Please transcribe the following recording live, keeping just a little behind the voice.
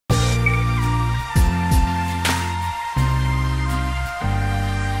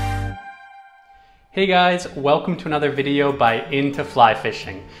Hey guys, welcome to another video by Into Fly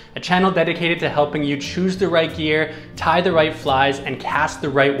Fishing, a channel dedicated to helping you choose the right gear, tie the right flies, and cast the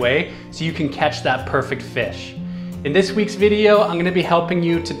right way so you can catch that perfect fish. In this week's video, I'm going to be helping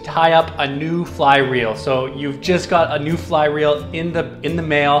you to tie up a new fly reel. So you've just got a new fly reel in the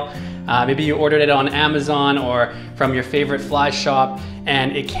mail. Maybe you ordered it on Amazon or from your favorite fly shop,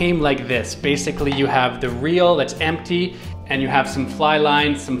 and it came like this. Basically, you have the reel that's empty, and you have some fly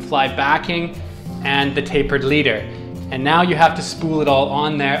lines, some fly backing, and the tapered leader. And now you have to spool it all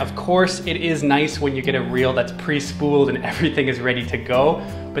on there. Of course, it is nice when you get a reel that's pre-spooled and everything is ready to go,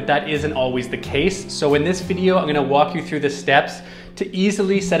 but that isn't always the case. So in this video, I'm gonna walk you through the steps to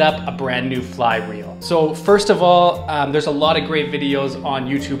easily set up a brand new fly reel. So first of all, there's a lot of great videos on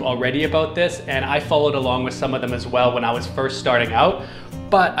YouTube already about this, and I followed along with some of them as well when I was first starting out.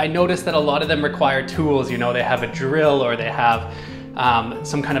 But I noticed that a lot of them require tools. You know, they have a drill, or they have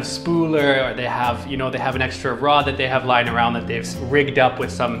some kind of spooler, or they have an extra rod that they have lying around that they've rigged up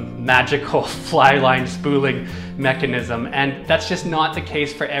with some magical fly line spooling mechanism. And that's just not the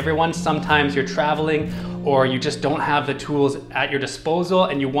case for everyone. Sometimes you're traveling or you just don't have the tools at your disposal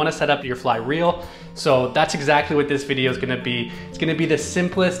and you want to set up your fly reel. So that's exactly what this video is going to be. It's going to be the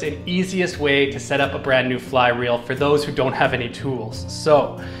simplest and easiest way to set up a brand new fly reel for those who don't have any tools.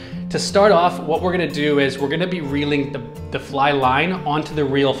 So to start off, what we're gonna do is we're gonna be reeling the fly line onto the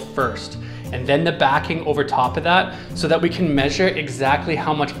reel first, and then the backing over top of that, so that we can measure exactly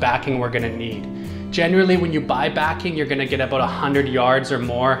how much backing we're gonna need. Generally, when you buy backing, you're gonna get about 100 yards or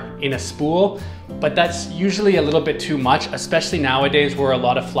more in a spool, but that's usually a little bit too much, especially nowadays where a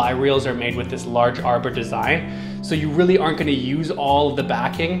lot of fly reels are made with this large arbor design. So you really aren't gonna use all of the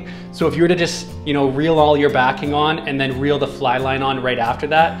backing. So if you were to just, reel all your backing on and then reel the fly line on right after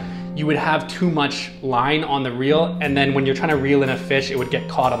that, you would have too much line on the reel, and then when you're trying to reel in a fish, it would get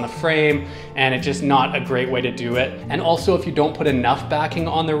caught on the frame, and it's just not a great way to do it. And also, if you don't put enough backing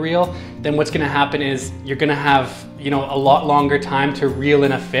on the reel, then what's gonna happen is you're gonna have a lot longer time to reel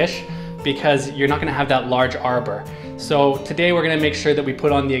in a fish because you're not gonna have that large arbor. So today we're gonna make sure that we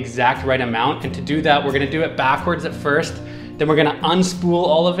put on the exact right amount, and to do that, we're gonna do it backwards at first, then we're gonna unspool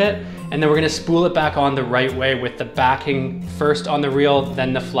all of it, and then we're gonna spool it back on the right way with the backing first on the reel,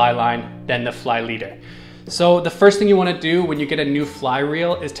 then the fly line, then the fly leader. So the first thing you wanna do when you get a new fly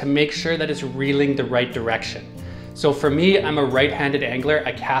reel is to make sure that it's reeling the right direction. So for me, I'm a right-handed angler.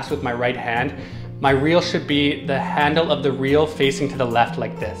 I cast with my right hand. My reel should be the handle of the reel facing to the left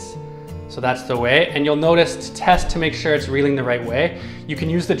like this. So that's the way, and you'll notice to test to make sure it's reeling the right way, you can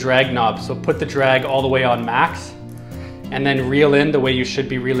use the drag knob. So put the drag all the way on max, and then reel in the way you should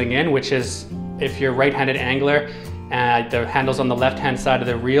be reeling in, which is, if you're a right-handed angler and the handle's on the left-hand side of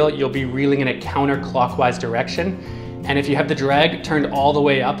the reel, you'll be reeling in a counterclockwise direction. And if you have the drag turned all the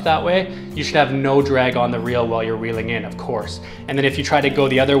way up that way, you should have no drag on the reel while you're reeling in, of course. And then if you try to go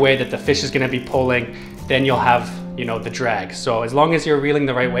the other way that the fish is gonna be pulling, then you'll have, the drag. So as long as you're reeling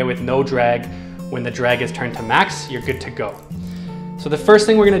the right way with no drag, when the drag is turned to max, you're good to go. So the first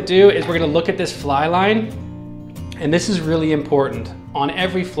thing we're gonna do is we're gonna look at this fly line. And this is really important. On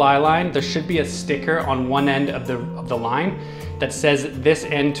every fly line, there should be a sticker on one end of the line that says this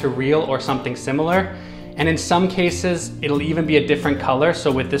end to reel or something similar. And in some cases, it'll even be a different color.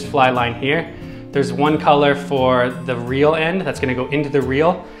 So with this fly line here, there's one color for the reel end that's gonna go into the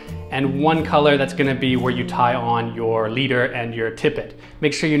reel, and one color that's gonna be where you tie on your leader and your tippet.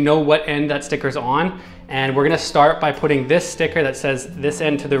 Make sure you know what end that sticker's on. And we're gonna start by putting this sticker that says this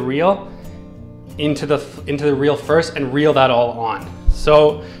end to the reel into the reel first and reel that all on.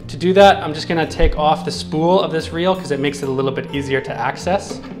 So to do that, I'm just gonna take off the spool of this reel because it makes it a little bit easier to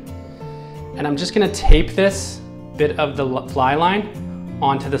access. And I'm just gonna tape this bit of the fly line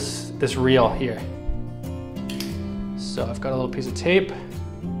onto this reel here. So I've got a little piece of tape.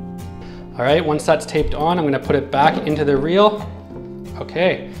 All right, once that's taped on, I'm gonna put it back into the reel.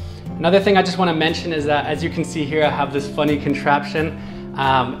 Okay. Another thing I just wanna mention is that, as you can see here, I have this funny contraption.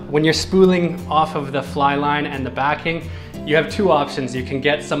 When you're spooling off of the fly line and the backing, you have two options. You can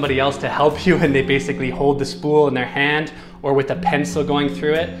get somebody else to help you and they basically hold the spool in their hand or with a pencil going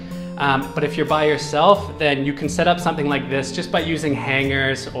through it. But if you're by yourself, then you can set up something like this just by using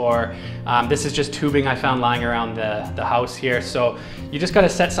hangers, or this is just tubing I found lying around the house here. So you just gotta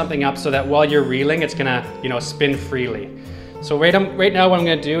set something up so that while you're reeling, it's gonna spin freely. So right now what I'm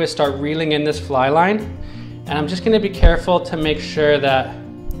gonna do is start reeling in this fly line. And I'm just gonna be careful to make sure that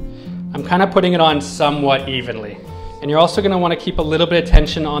I'm kind of putting it on somewhat evenly. And you're also gonna wanna keep a little bit of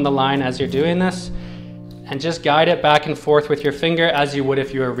tension on the line as you're doing this, and just guide it back and forth with your finger as you would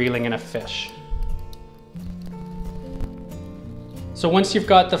if you were reeling in a fish. So once you've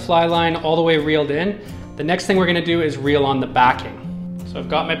got the fly line all the way reeled in, the next thing we're gonna do is reel on the backing. So I've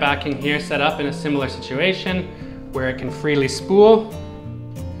got my backing here set up in a similar situation where it can freely spool.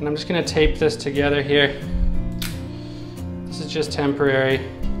 And I'm just gonna tape this together here. This is just temporary.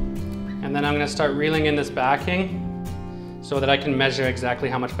 And then I'm gonna start reeling in this backing so that I can measure exactly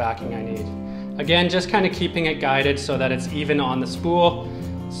how much backing I need. Again, just kind of keeping it guided so that it's even on the spool,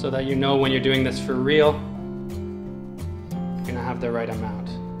 so that you know when you're doing this for real, you're gonna have the right amount.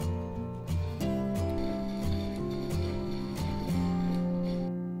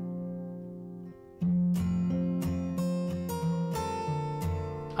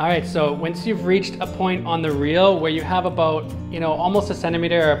 All right, so once you've reached a point on the reel where you have about, almost a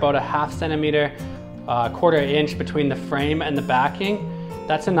centimeter or about a half centimeter, quarter inch between the frame and the backing,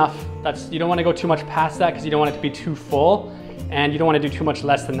 that's enough. You don't want to go too much past that because you don't want it to be too full, and you don't want to do too much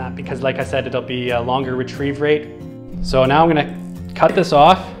less than that because, like I said, it'll be a longer retrieve rate. So now I'm gonna cut this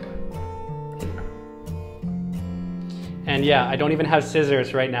off. And yeah, I don't even have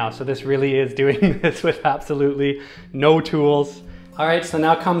scissors right now, so this really is doing this with absolutely no tools. All right, so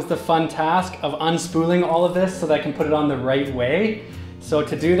now comes the fun task of unspooling all of this so that I can put it on the right way. So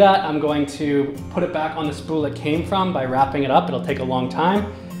to do that, I'm going to put it back on the spool it came from by wrapping it up. It'll take a long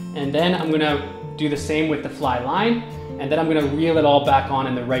time. And then I'm gonna do the same with the fly line. And then I'm gonna reel it all back on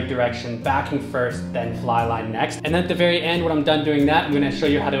in the right direction, backing first, then fly line next. And then at the very end, when I'm done doing that, I'm gonna show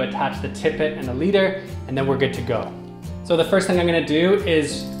you how to attach the tippet and the leader, and then we're good to go. So the first thing I'm gonna do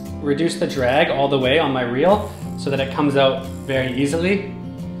is reduce the drag all the way on my reel so that it comes out very easily.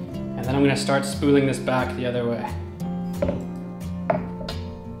 And then I'm gonna start spooling this back the other way.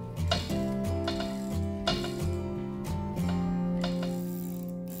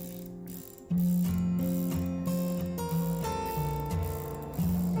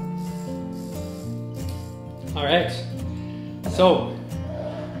 All right, so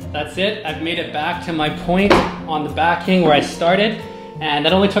that's it. I've made it back to my point on the backing where I started, and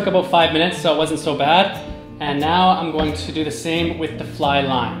that only took about 5 minutes, so it wasn't so bad. And now I'm going to do the same with the fly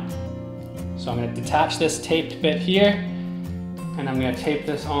line. So I'm going to detach this taped bit here, and I'm going to tape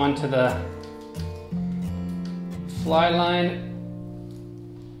this onto the fly line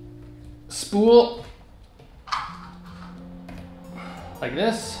spool like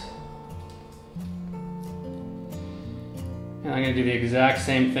this. And I'm going to do the exact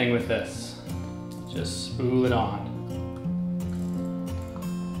same thing with this. Just spool it on.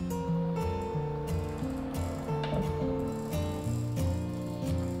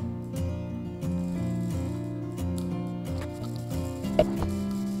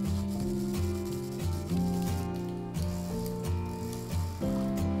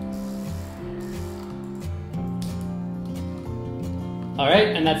 All right,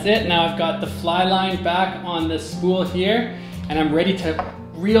 and that's it. Now I've got the fly line back on the spool here, and I'm ready to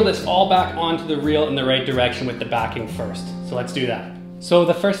reel this all back onto the reel in the right direction with the backing first. So let's do that. So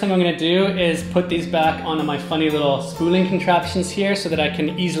the first thing I'm gonna do is put these back onto my funny little spooling contraptions here so that I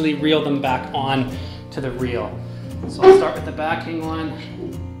can easily reel them back on to the reel. So I'll start with the backing one.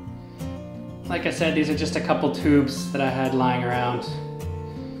 Like I said, these are just a couple tubes that I had lying around.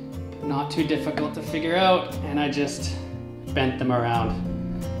 Not too difficult to figure out, and I just bent them around,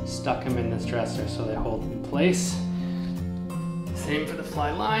 stuck them in this dresser so they hold in place. Same for the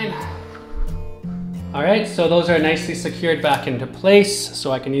fly line. All right, so those are nicely secured back into place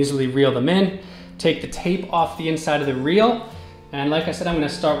so I can easily reel them in. Take the tape off the inside of the reel, and like I said, I'm gonna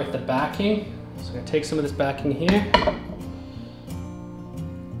start with the backing. So I'm gonna take some of this backing here.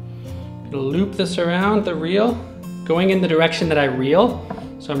 Gonna loop this around the reel, going in the direction that I reel.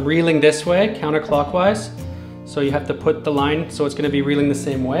 So I'm reeling this way, counterclockwise. So you have to put the line so it's gonna be reeling the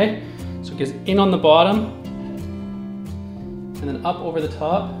same way. So it goes in on the bottom, and then up over the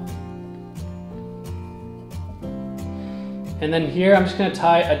top. And then here I'm just gonna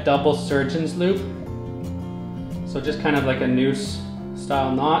tie a double surgeon's loop. So just kind of like a noose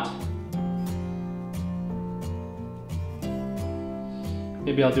style knot.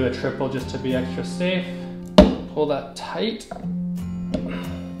 Maybe I'll do a triple just to be extra safe. Pull that tight.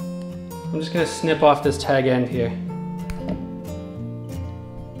 I'm just gonna snip off this tag end here.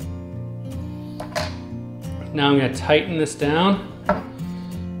 Now I'm gonna tighten this down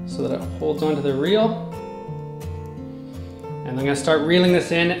so that it holds onto the reel. And I'm gonna start reeling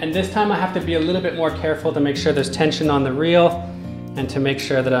this in, and this time I have to be a little bit more careful to make sure there's tension on the reel and to make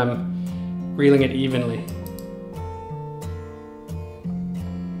sure that I'm reeling it evenly.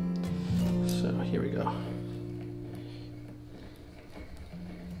 So here we go.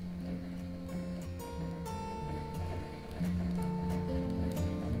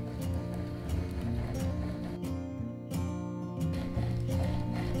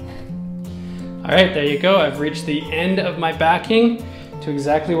 All right, there you go. I've reached the end of my backing to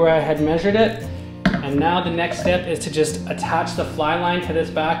exactly where I had measured it. And now the next step is to just attach the fly line to this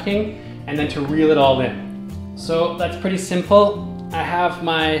backing and then to reel it all in. So that's pretty simple. I have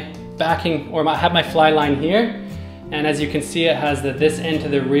my backing, or I have my fly line here. And as you can see, it has this end to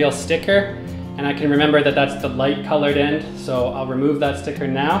the reel sticker. And I can remember that that's the light colored end. So I'll remove that sticker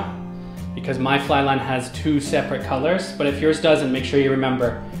now because my fly line has 2 separate colors. But if yours doesn't, make sure you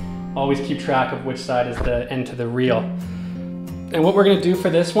remember, always keep track of which side is the end to the reel. And what we're gonna do for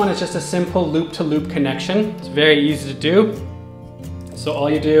this one is just a simple loop-to-loop connection. It's very easy to do. So all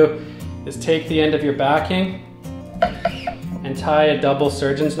you do is take the end of your backing and tie a double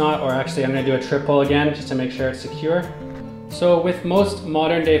surgeon's knot, or actually I'm gonna do a triple again just to make sure it's secure. So with most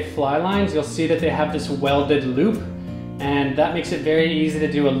modern day fly lines, you'll see that they have this welded loop, and that makes it very easy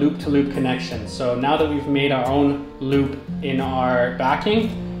to do a loop-to-loop connection. So now that we've made our own loop in our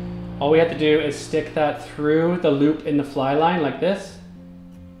backing, all we have to do is stick that through the loop in the fly line like this.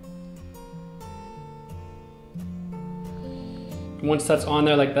 Once that's on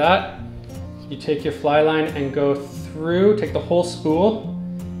there like that, you take your fly line and go through, take the whole spool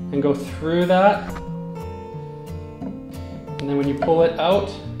and go through that. And then when you pull it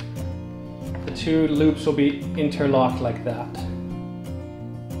out, the 2 loops will be interlocked like that.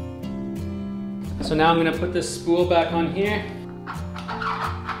 So now I'm gonna put this spool back on here.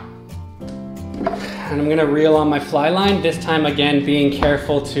 And I'm gonna reel on my fly line, this time again being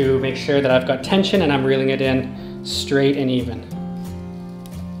careful to make sure that I've got tension and I'm reeling it in straight and even.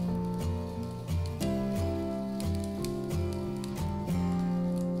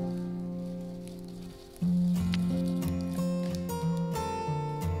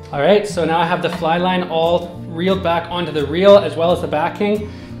 All right, so now I have the fly line all reeled back onto the reel as well as the backing.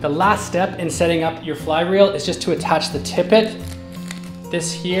 The last step in setting up your fly reel is just to attach the tippet.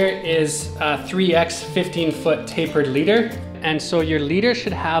 This here is a 3x 15-foot tapered leader. And so your leader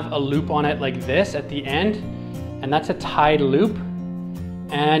should have a loop on it like this at the end, and that's a tied loop.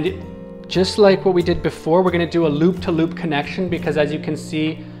 And just like what we did before, we're gonna do a loop-to-loop connection because as you can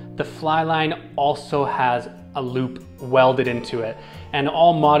see, the fly line also has a loop welded into it. And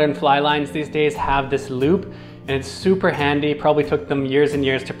all modern fly lines these days have this loop, and it's super handy. Probably took them years and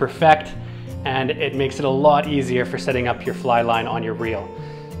years to perfect, and it makes it a lot easier for setting up your fly line on your reel.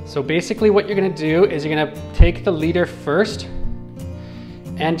 So basically what you're gonna do is you're gonna take the leader first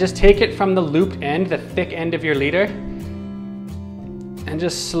and just take it from the looped end, the thick end of your leader, and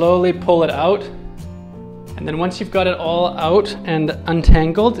just slowly pull it out. And then once you've got it all out and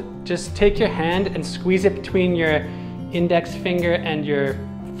untangled, just take your hand and squeeze it between your index finger and your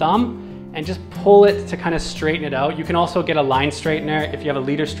thumb and just pull it to kind of straighten it out. You can also get a line straightener. If you have a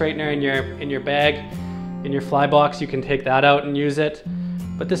leader straightener in your bag, in your fly box, you can take that out and use it.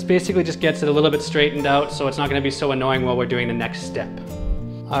 But this basically just gets it a little bit straightened out so it's not gonna be so annoying while we're doing the next step.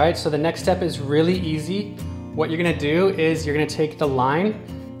 All right, so the next step is really easy. What you're gonna do is you're gonna take the line,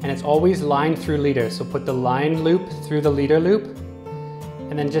 and it's always line through leader. So put the line loop through the leader loop,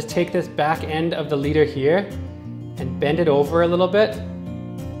 and then just take this back end of the leader here and bend it over a little bit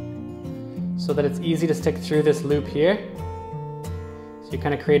so that it's easy to stick through this loop here. So you're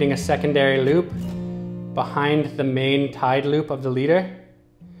kind of creating a secondary loop behind the main tied loop of the leader,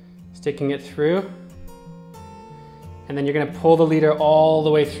 sticking it through. And then you're gonna pull the leader all the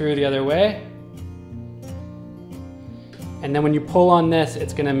way through the other way. And then when you pull on this,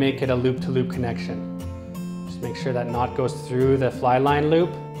 it's gonna make it a loop-to-loop connection. Just make sure that knot goes through the fly line loop,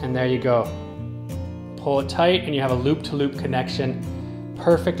 and there you go. Pull it tight and you have a loop-to-loop connection.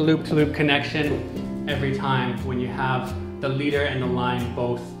 Perfect loop-to-loop connection every time when you have the leader and the line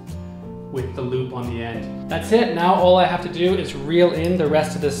both with the loop on the end. That's it. Now all I have to do is reel in the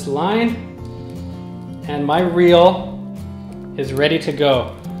rest of this line, and my reel is ready to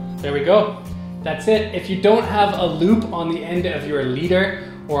go. There we go. That's it. If you don't have a loop on the end of your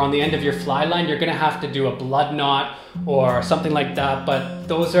leader or on the end of your fly line, you're gonna have to do a blood knot or something like that, but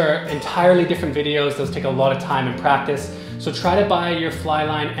those are entirely different videos. Those take a lot of time and practice. So try to buy your fly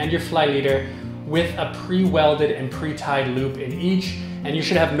line and your fly leader with a pre-welded and pre-tied loop in each, and you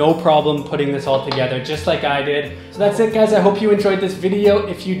should have no problem putting this all together just like I did. So that's it, guys. I hope you enjoyed this video.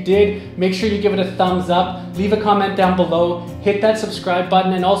 If you did, make sure you give it a thumbs up, leave a comment down below, hit that subscribe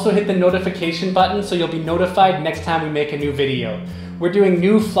button, and also hit the notification button so you'll be notified next time we make a new video. We're doing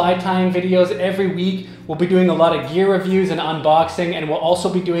new fly tying videos every week. We'll be doing a lot of gear reviews and unboxing, and we'll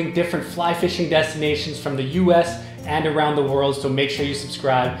also be doing different fly fishing destinations from the US and around the world, so make sure you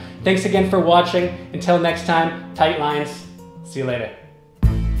subscribe. Thanks again for watching. Until next time, tight lines. See you later.